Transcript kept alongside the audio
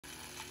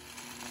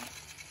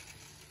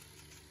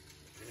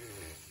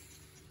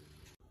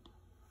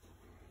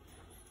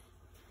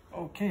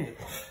Okay,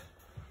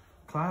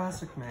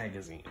 classic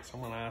magazine.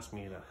 Someone asked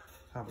me to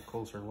have a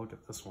closer look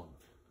at this one.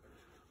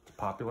 It's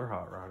Popular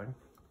Hot Rodding.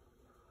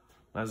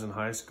 When I was in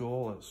high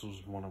school, this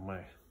was one of my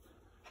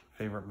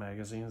favorite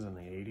magazines in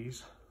the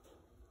 80s.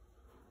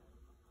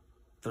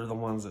 They're the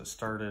ones that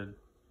started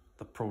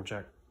the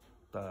Project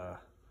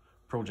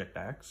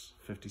X,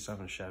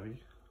 57 Chevy. It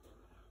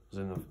was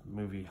in the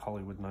movie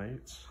Hollywood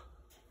Nights.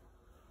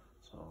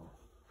 So,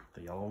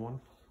 the yellow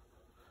one,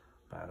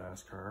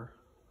 badass car.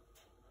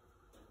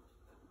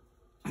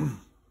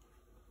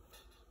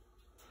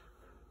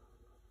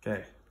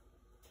 Okay,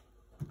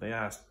 they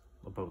asked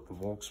about the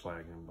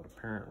Volkswagen, but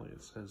apparently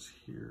it says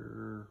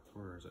here,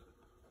 where is it?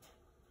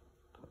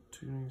 Top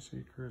Tuning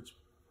Secrets.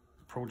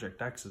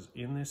 Project X is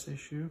in this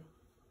issue.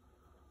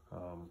 I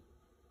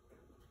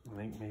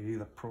think maybe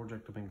the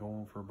project had been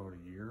going for about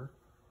a year.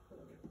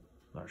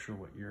 Not sure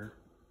what year.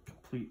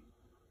 Complete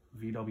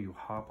VW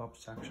hop-up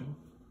section.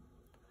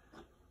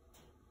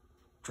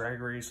 Drag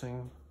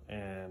racing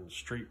and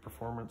street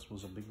performance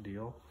was a big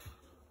deal.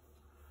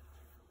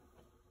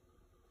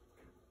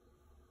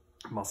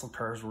 Muscle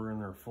cars were in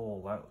their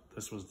full.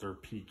 This was their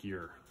peak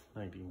year,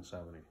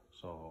 1970.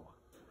 So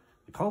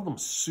they called them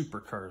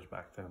supercars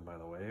back then, by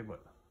the way,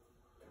 but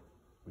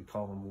we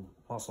call them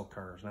muscle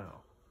cars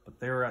now. But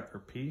they were at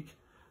their peak.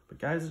 But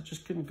guys that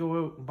just couldn't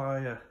go out and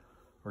buy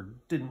or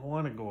didn't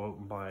want to go out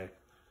and buy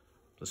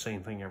the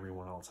same thing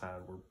everyone else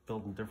had, were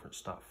building different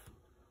stuff,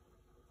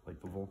 like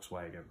the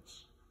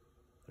Volkswagens.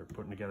 They're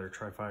putting together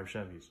Tri-5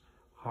 Chevys,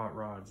 hot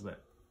rods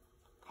that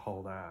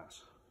hauled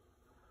ass.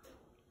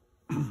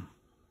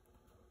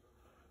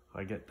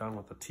 I get done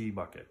with the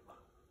T-bucket.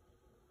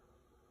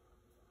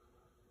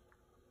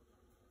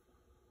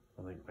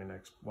 I think my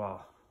next,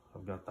 well,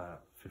 I've got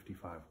that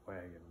 55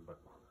 wagon, but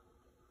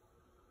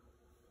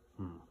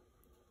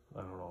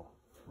I don't know.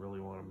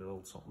 Really want to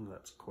build something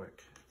that's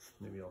quick.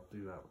 Maybe I'll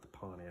do that with the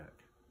Pontiac.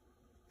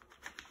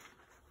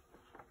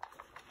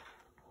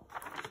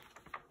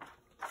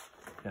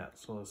 Yeah,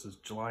 so this is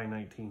July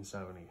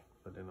 1970.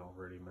 I didn't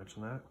already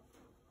mention that.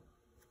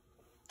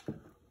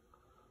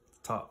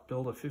 Top,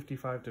 build a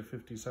 55 to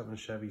 57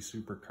 Chevy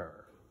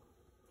supercar.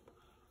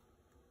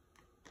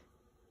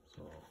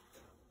 So,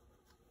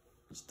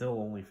 it's still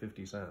only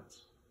 50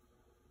 cents.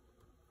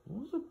 It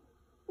was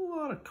a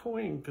lot of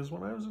coin, because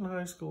when I was in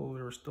high school,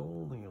 they were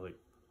still only like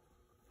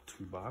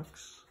 $2.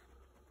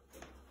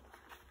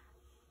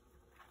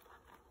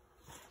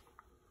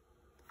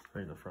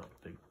 Right in the front,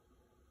 big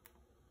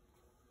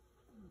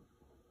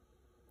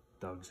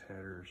Doug's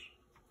headers.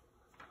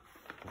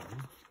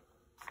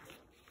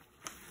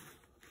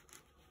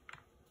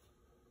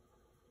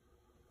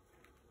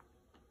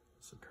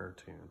 It's a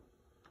cartoon.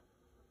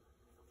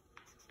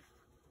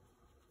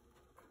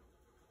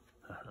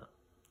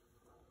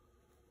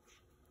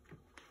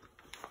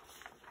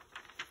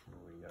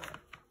 We got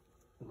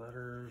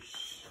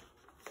letters,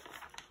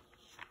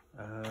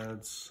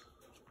 ads,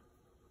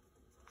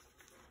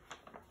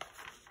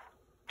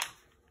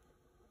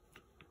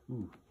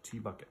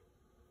 T-bucket,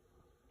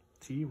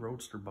 T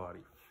Roadster body,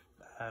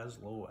 as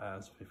low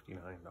as $59.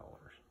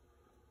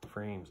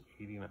 Frames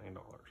 $89.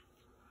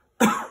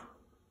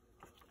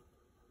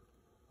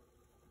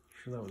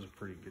 Sure, that was a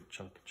pretty good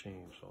chunk of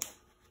change. So,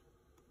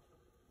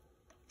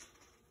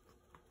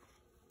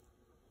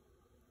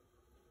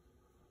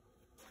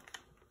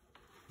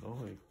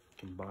 oh, you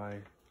can buy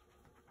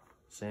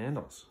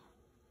sandals.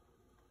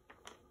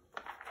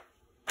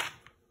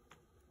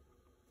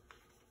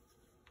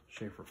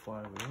 Schaefer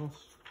fly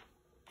wheels.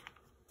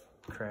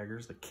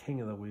 Krager's the king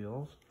of the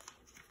wheels.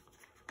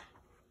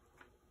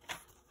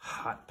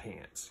 Hot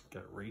pants.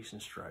 Got a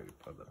racing stripe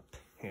on the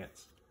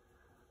pants.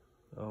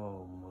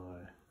 Oh my.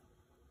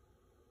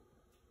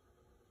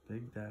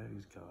 Big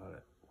Daddy's got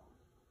it.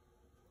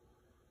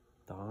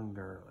 Don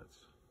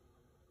Garlits.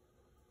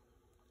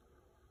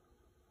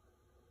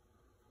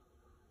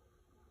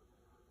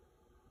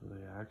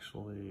 They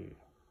actually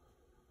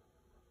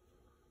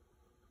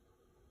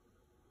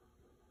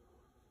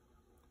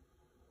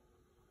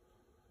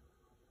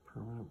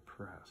permanent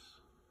press.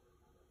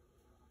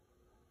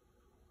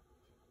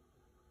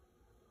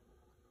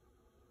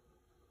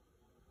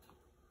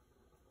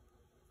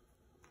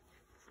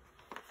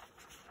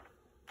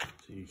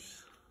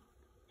 Jeez.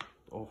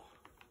 Oh,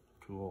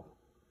 cool.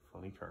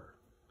 Funny car.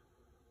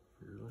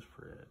 Fearless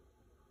Fred.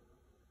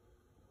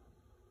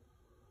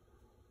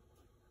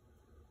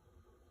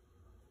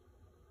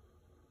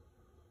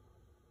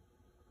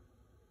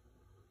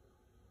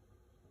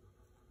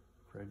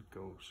 Fred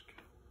Gosk.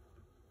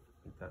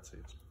 I think that's it.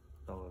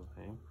 Spell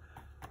his name.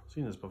 I've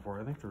seen this before.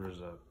 I think there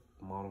was a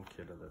model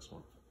kit of this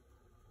one.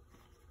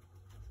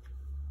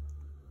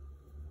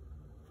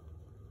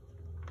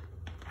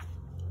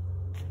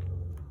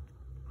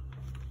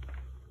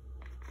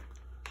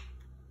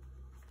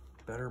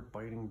 Better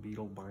biting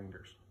beetle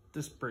binders.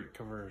 Disc brake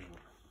conversion.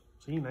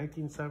 See,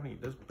 1970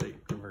 disc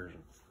brake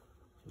conversion.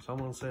 So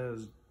someone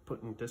says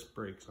putting disc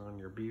brakes on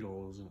your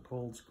Beetle isn't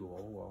old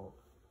school. Well,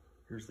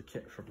 here's the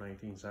kit from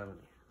 1970.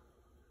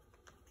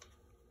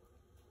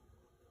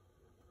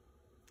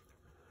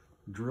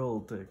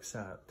 drilled to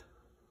accept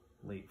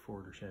late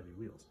Ford or Chevy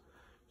wheels.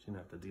 So you didn't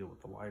have to deal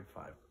with the wide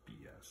 5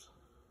 BS.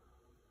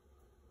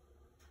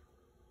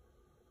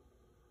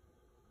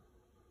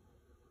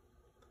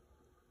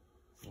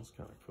 That's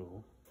kind of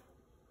cool.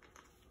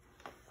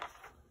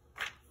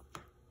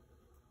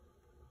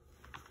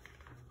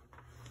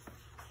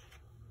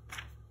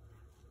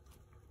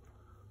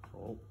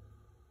 Oh.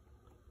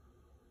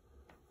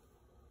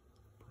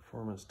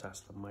 Performance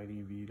test, the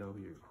Mighty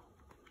VW.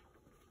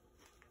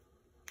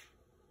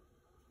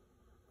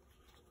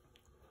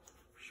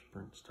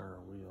 Sprint Star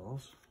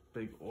wheels.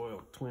 Big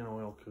oil, twin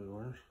oil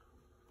coolers.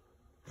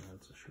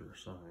 That's a sure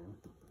sign.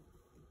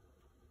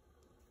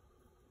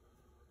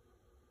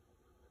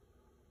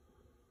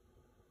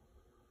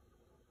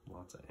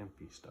 Lots of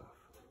empty stuff.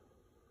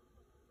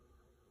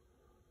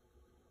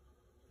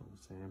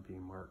 It's the MP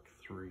Mark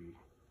III.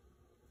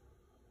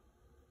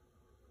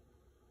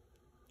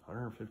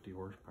 150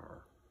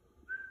 horsepower.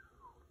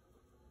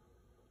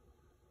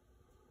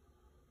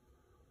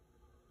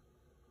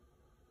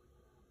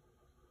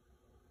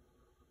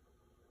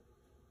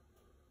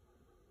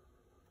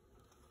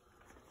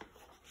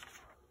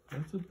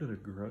 That's a bit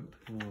of grunt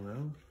going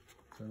on.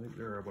 I think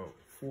they're about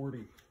 40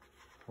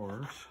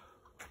 horse.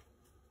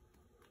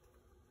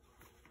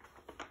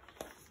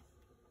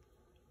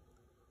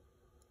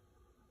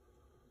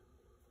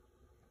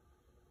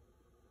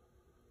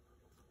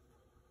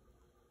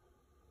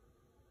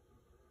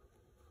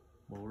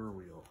 Motor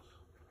wheels.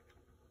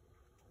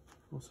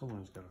 Well,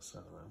 someone's got a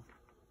set of them.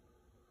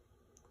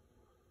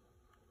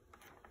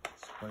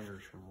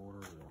 Spiders from Motor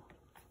Wheel.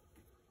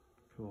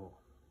 Cool.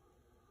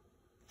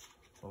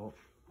 Oh,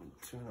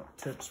 tune-up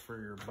tips for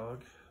your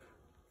bug,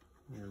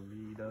 your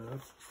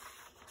V-Dub.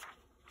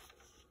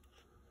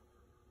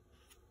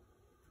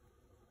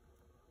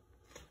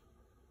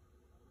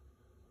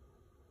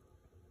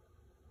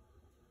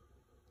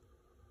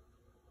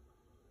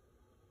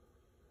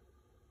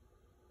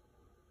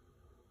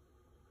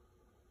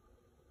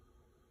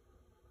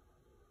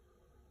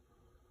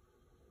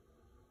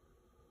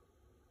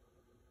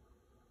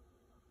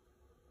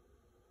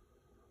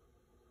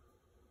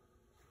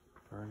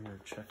 Run your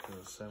check to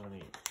the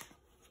 70.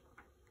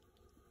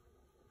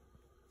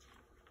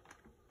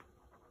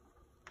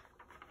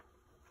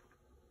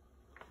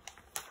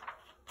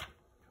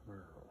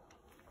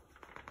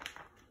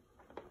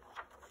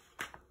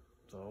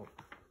 So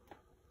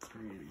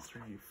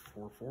 383,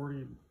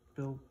 440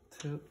 build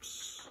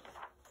tips.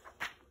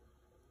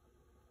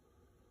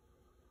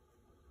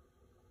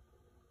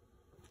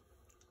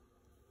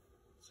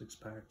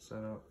 Six-pack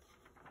setup.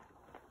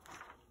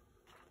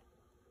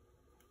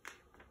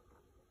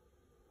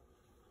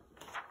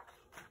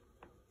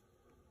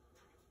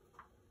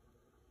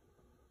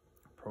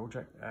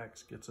 Project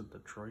X gets a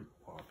Detroit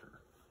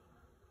locker.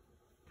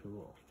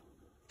 Cool.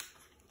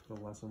 So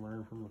lesson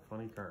learned from the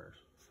funny cars.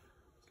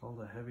 It's called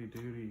a heavy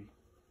duty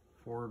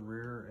Ford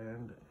rear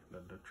end and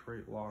a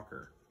Detroit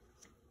locker.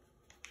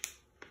 It's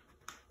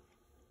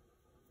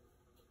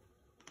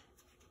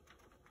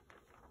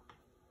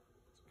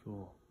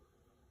cool.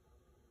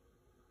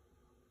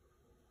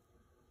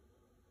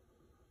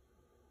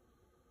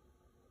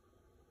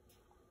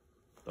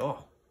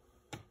 Oh,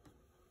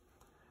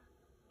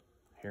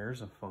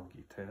 here's a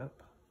funky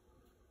tip.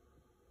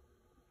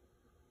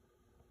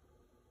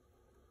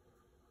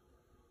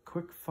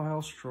 Quick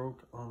file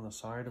stroke on the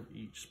side of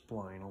each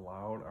spline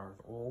allowed our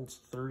old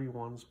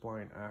 31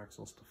 spline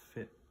axles to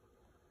fit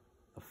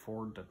the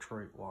Ford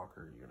Detroit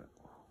locker unit.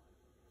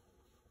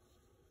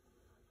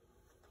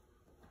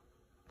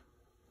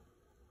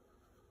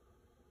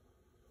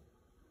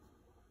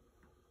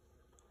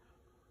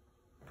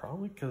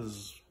 Probably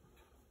because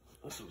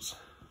this was,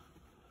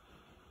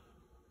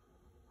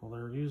 well,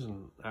 they're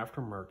using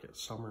aftermarket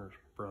Summers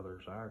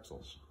Brothers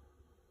axles.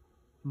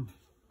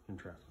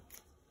 Interesting.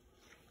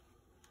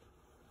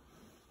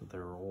 But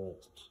they're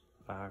old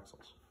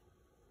axles.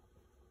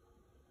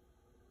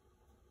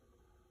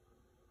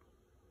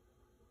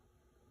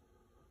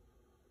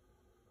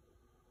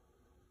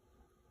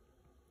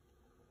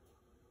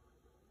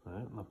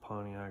 Right, and the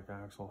Pontiac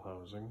axle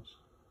housings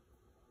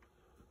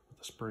with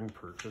the spring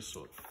purchase,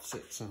 so it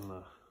sits in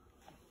the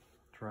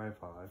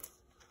Tri-5.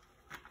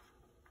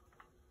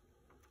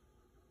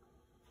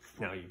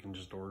 Now you can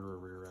just order a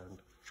rear end,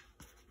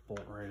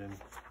 bolt right in.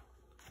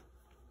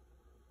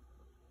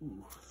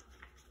 Ooh.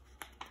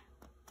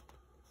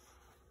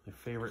 My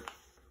favorite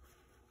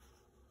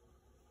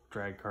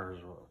drag cars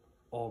of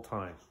all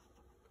time,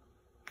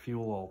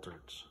 fuel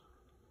altereds.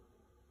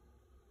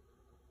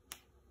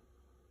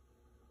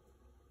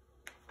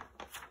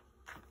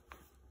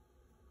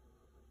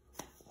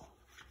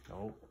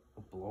 Nope,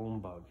 a blown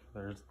bug.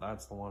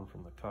 That's the one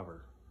from the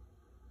cover.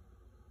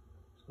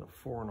 It's a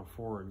 4 and a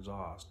 4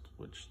 exhaust,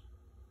 which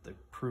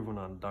they've proven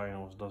on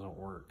dynos doesn't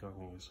work on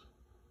these.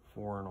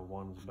 4 and a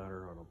 1's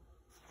better on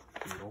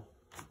a Beetle.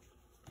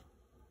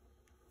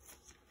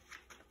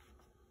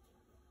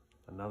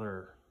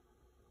 Another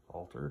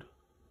altered.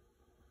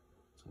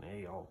 It's an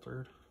A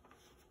altered,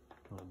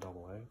 not a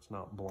double A. It's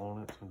not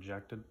blown, it's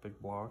injected, big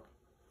block.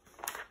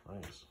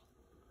 Nice.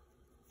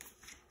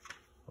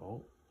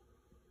 Oh,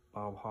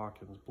 Bob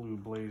Hawkins Blue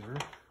Blazer,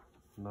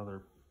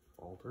 another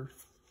alter.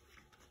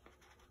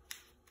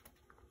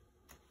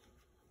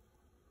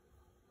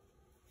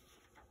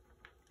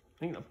 I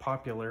think the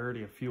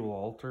popularity of fuel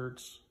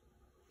alters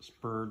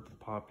spurred the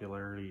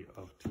popularity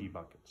of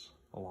T-buckets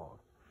along.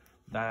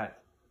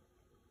 That,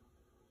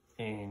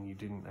 and you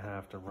didn't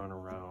have to run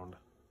around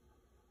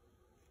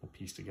and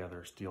piece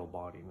together a steel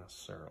body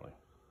necessarily.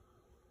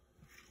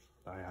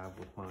 I have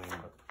with mine,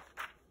 but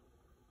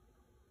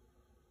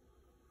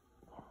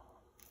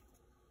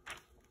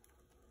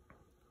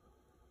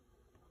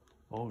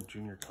oh,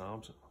 Junior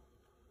Thompson,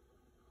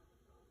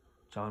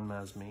 John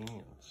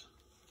Masmanians,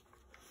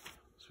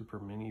 Super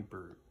Mini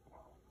Bird.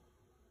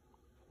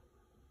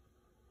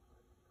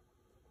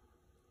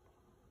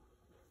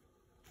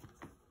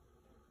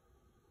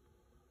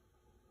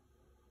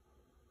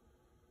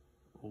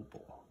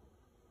 Opal.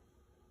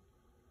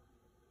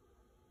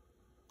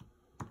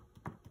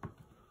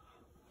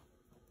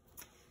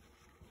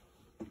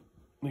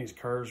 These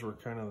cars were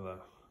kind of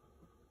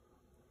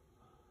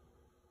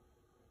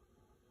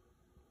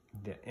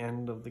the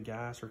end of the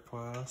gasser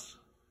class,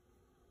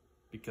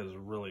 because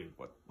really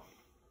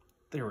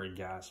they were a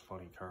gas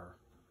funny car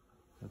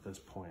at this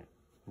point.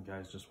 The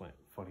guys just went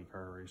funny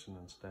car racing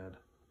instead.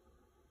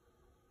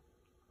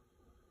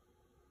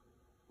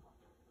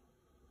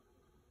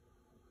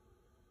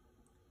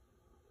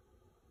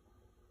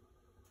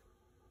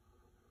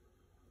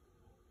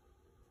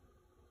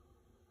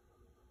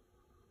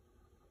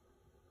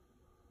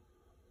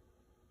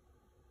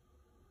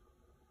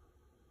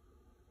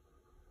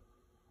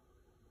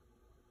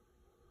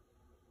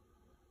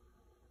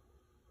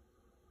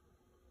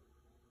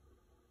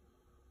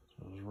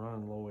 So it was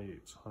running low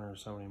 8s,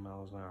 170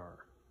 miles an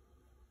hour.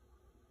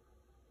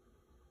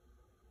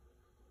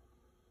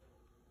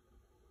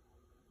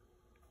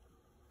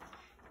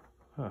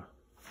 Huh.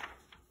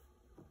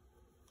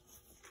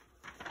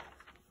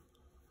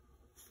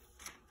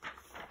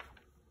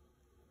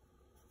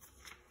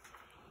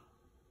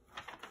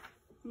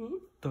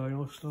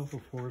 Dyno stuff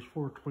before is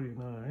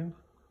 429.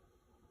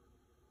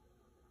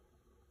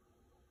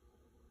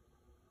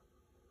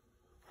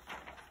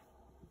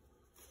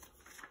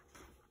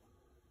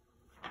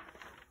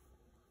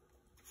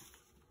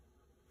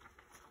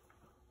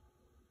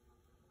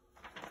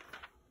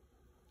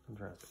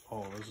 Interesting.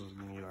 Oh, this is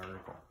a neat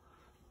article.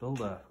 Build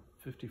a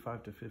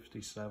 55 to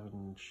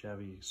 57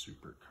 Chevy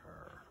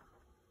supercar.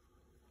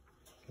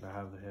 Gotta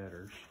have the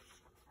headers.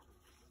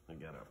 I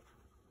got a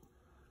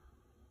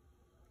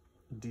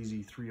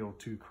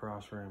DZ302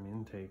 cross ram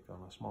intake on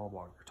a small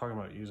block. They're talking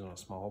about using a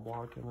small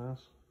block in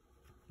this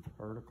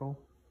article.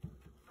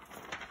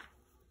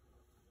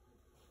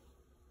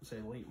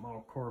 Say late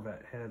model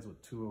Corvette heads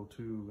with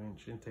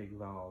 202-inch intake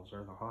valves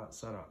are the hot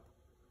setup.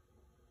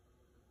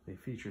 They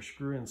feature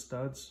screw-in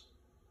studs,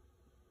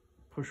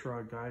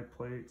 pushrod guide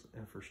plates,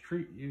 and for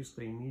street use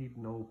they need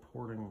no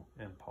porting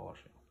and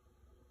polishing.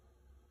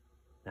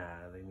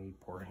 Nah, they need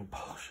porting and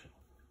polishing.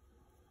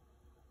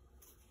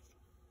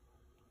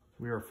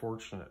 We are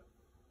fortunate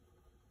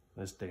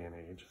this day and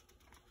age.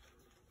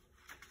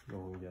 You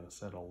only get a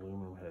set of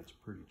aluminum heads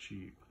pretty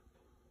cheap.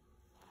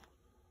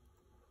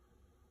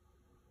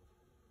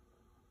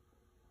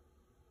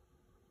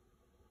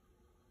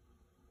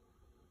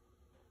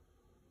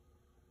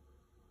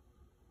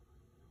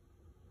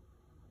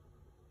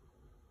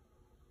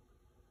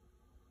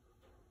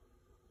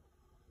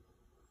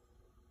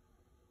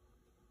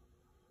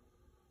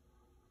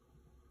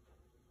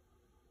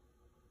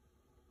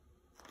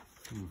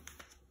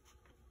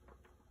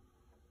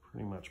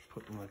 Pretty much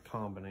putting the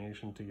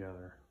combination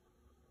together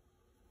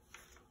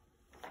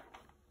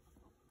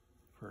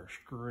for a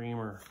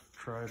Screamer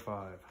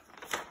Tri-5.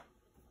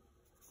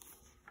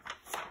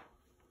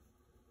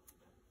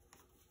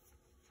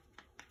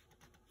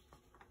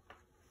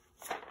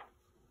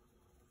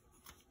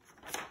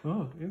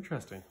 Oh,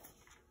 interesting.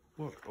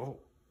 Look, oh,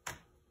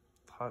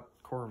 hot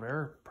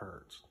Corvair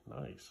parts,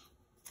 nice.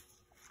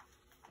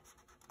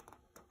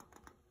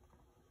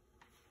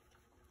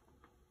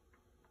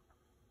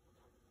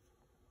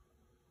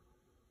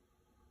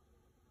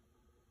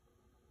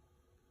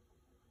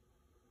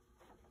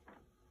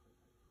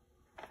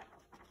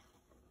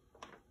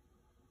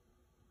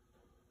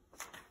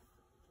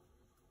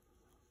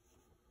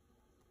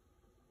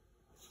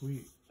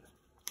 Sweet.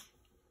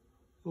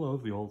 I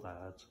love the old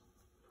ads.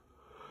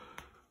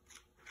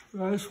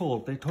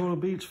 Asshole, Daytona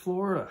Beach,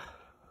 Florida.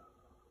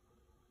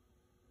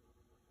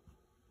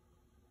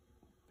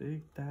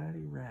 Big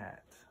Daddy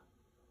Rat.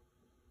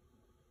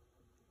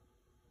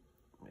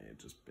 May have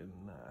just been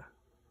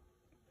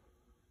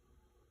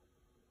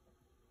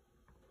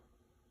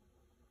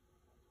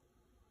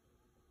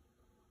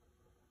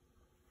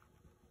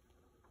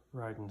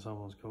riding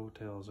someone's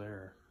coattails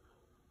there.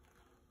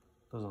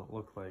 Doesn't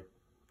look like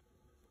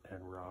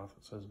Ed Roth.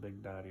 It says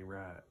Big Daddy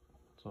Rat.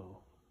 So,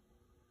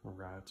 a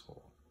rat's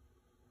hole.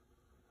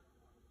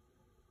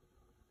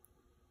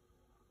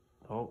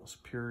 Oh,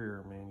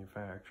 Superior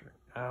Manufacturing.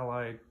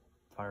 Allied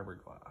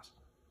Fiberglass.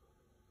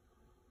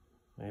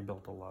 They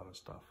built a lot of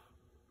stuff.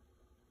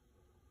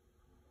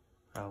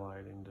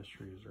 Allied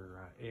Industries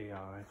or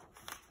AI.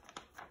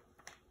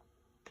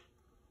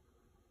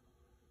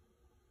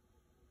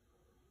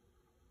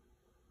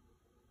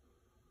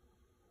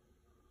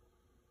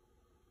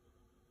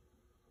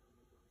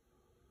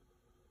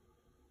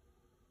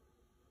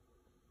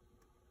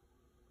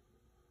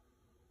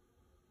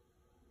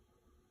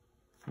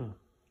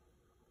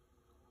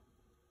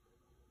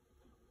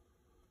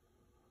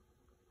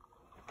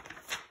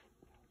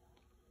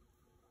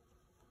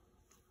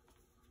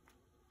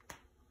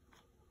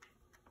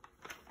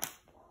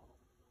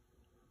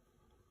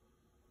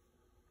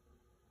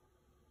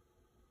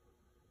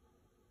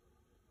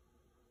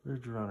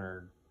 Ridge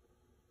Runner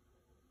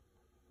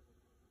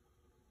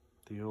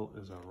deal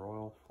is a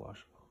Royal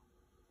Flush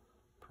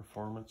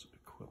Performance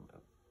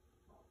Equipment.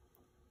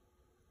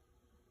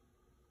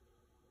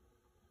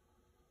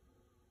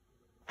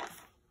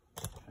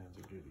 Kinds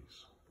of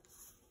goodies.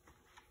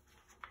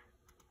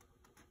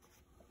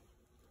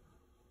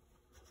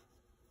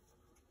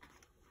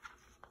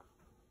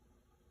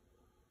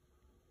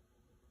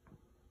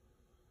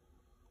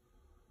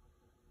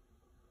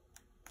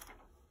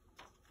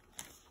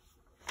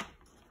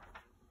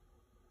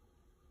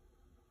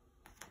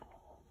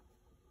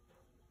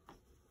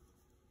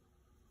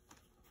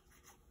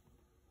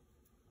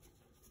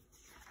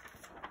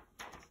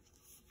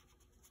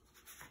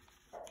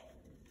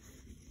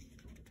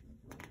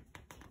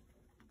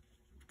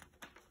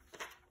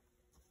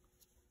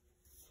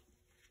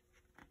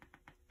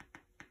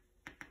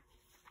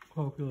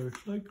 Popular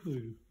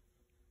cycling.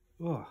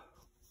 Ugh.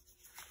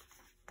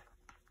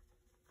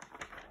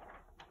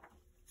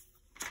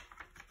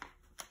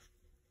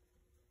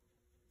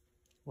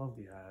 Love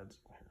the ads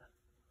in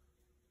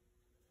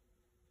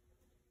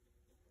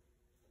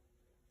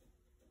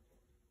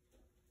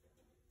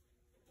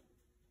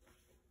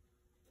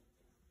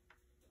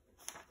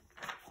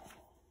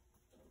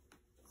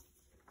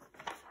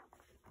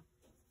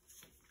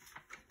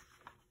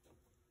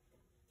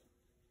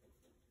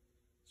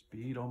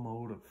here.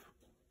 Speedomotive.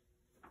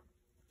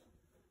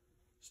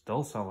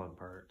 Still selling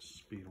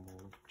parts.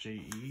 Speedomotive.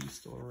 JE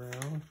still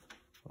around.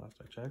 Last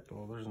I checked.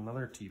 Oh, there's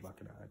another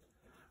T-Bucket ad.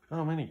 I don't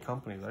know many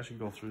companies. I should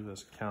go through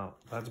this account.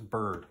 That's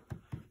Bird.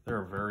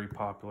 They're very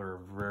popular,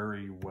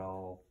 very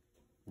well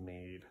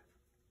made,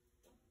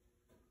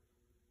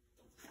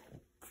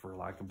 for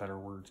lack of better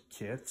words,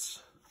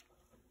 kits.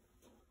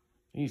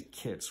 These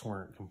kits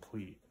weren't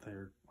complete.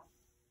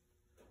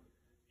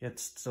 You'd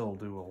still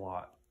do a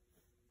lot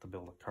to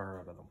build a car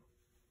out of them.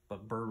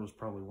 But Bird was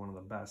probably one of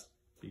the best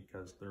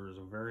because there is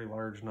a very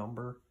large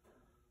number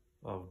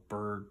of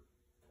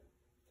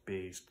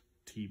Bird-based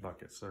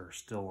T-Buckets that are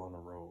still on the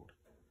road.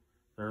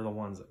 They're the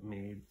ones that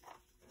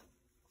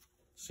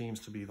seems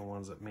to be the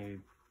ones that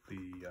made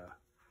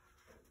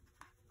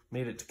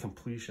it to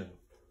completion.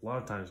 A lot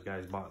of times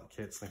guys bought the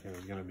kits thinking it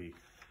was going to be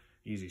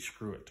easy,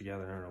 screw it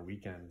together on a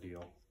weekend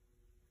deal.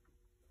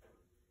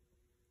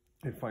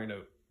 And find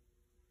out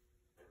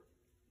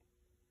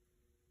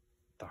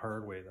the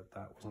hard way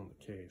that wasn't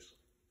the case.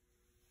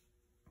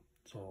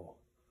 So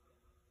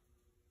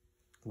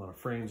a lot of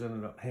frames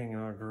ended up hanging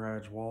on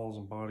garage walls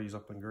and bodies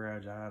up in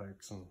garage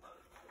attics, and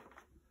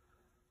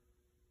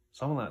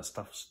some of that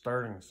stuff's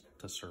starting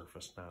to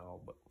surface now,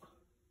 but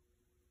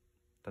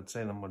I'd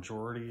say the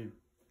majority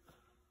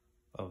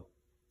of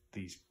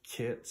these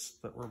kits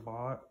that were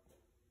bought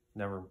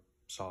never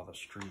saw the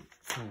street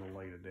in the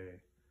light of day.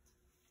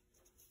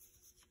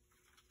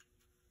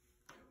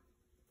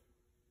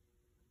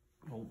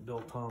 Old Bill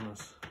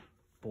Thomas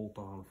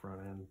bolt-on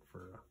front end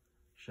for a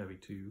Chevy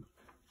 2.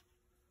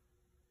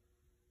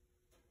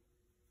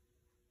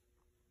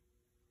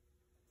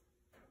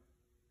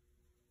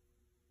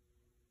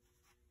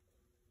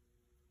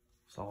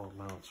 Solid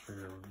mounts for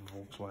your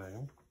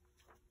Volkswagen.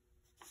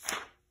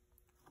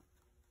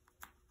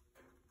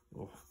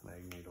 Oh,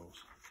 Magnetos.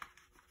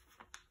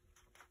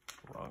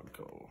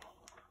 Ronco.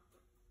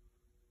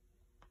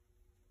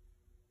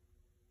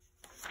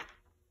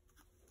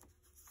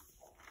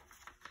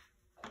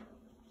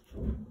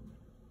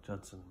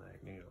 Judson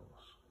Magnetos.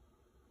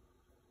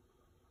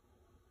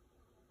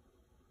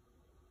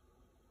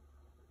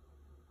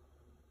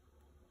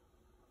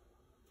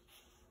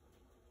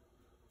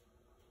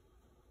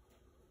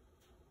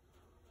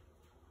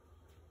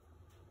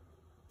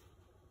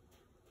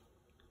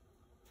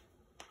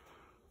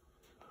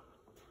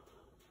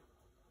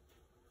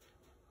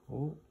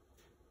 Oh,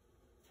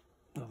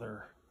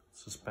 another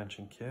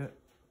suspension kit.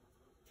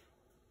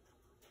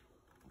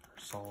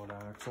 Solid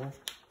axle.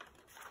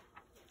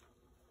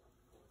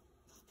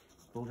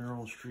 Build your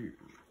own street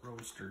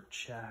roadster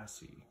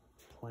chassis.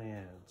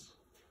 Plans.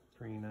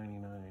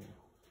 $3.99.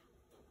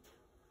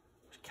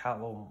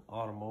 Catlow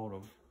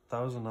Automotive. That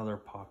was another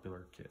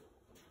popular kit.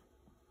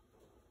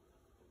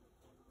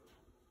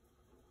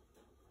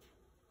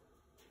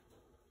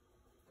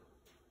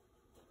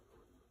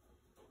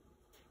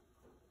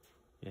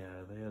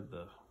 Yeah, they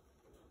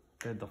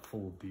had the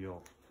full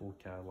deal, full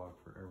catalog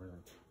for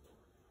everything.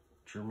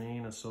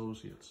 Germain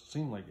Associates.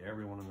 Seemed like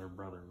everyone and their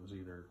brother was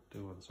either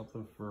doing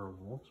something for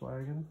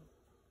Volkswagen,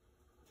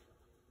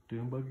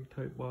 dune buggy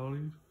type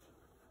bodies,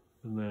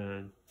 and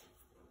then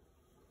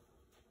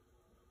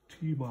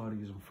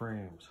T-bodies and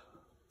frames.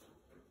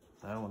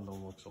 That one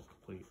don't look so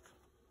complete.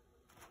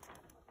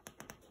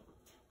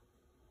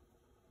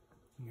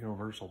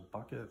 Universal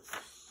buckets,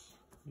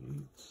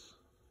 eats.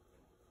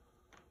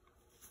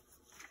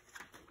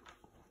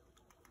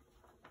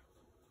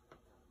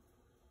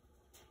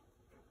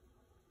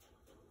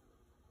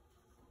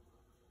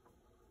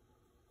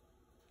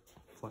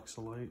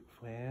 Flexolite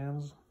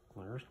fans,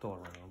 they're still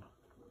around.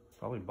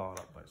 Probably bought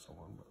up by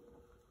someone, but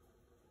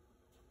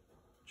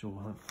Joe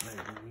Hunt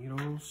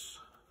Magnetos.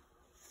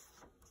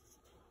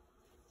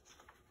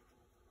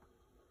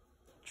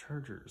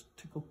 Chargers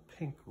tickle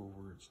pink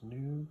over its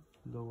new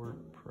lower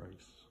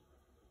price.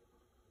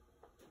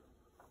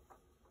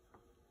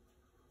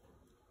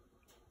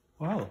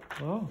 Wow,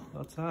 oh,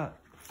 that's that.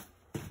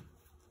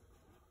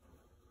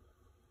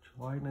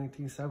 July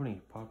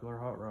 1970, popular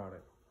hot rodding.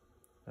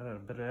 That had a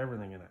bit of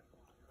everything in it.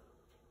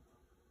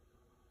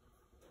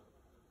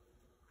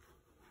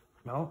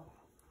 Well,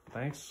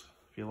 thanks.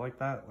 If you like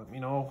that, let me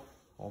know.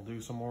 I'll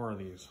do some more of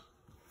these.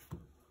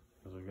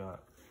 Because I've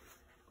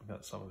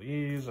got some of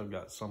these. I've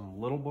got some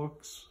little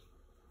books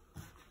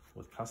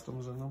with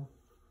customs in them.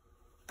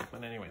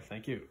 But anyway,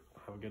 thank you.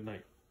 Have a good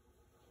night.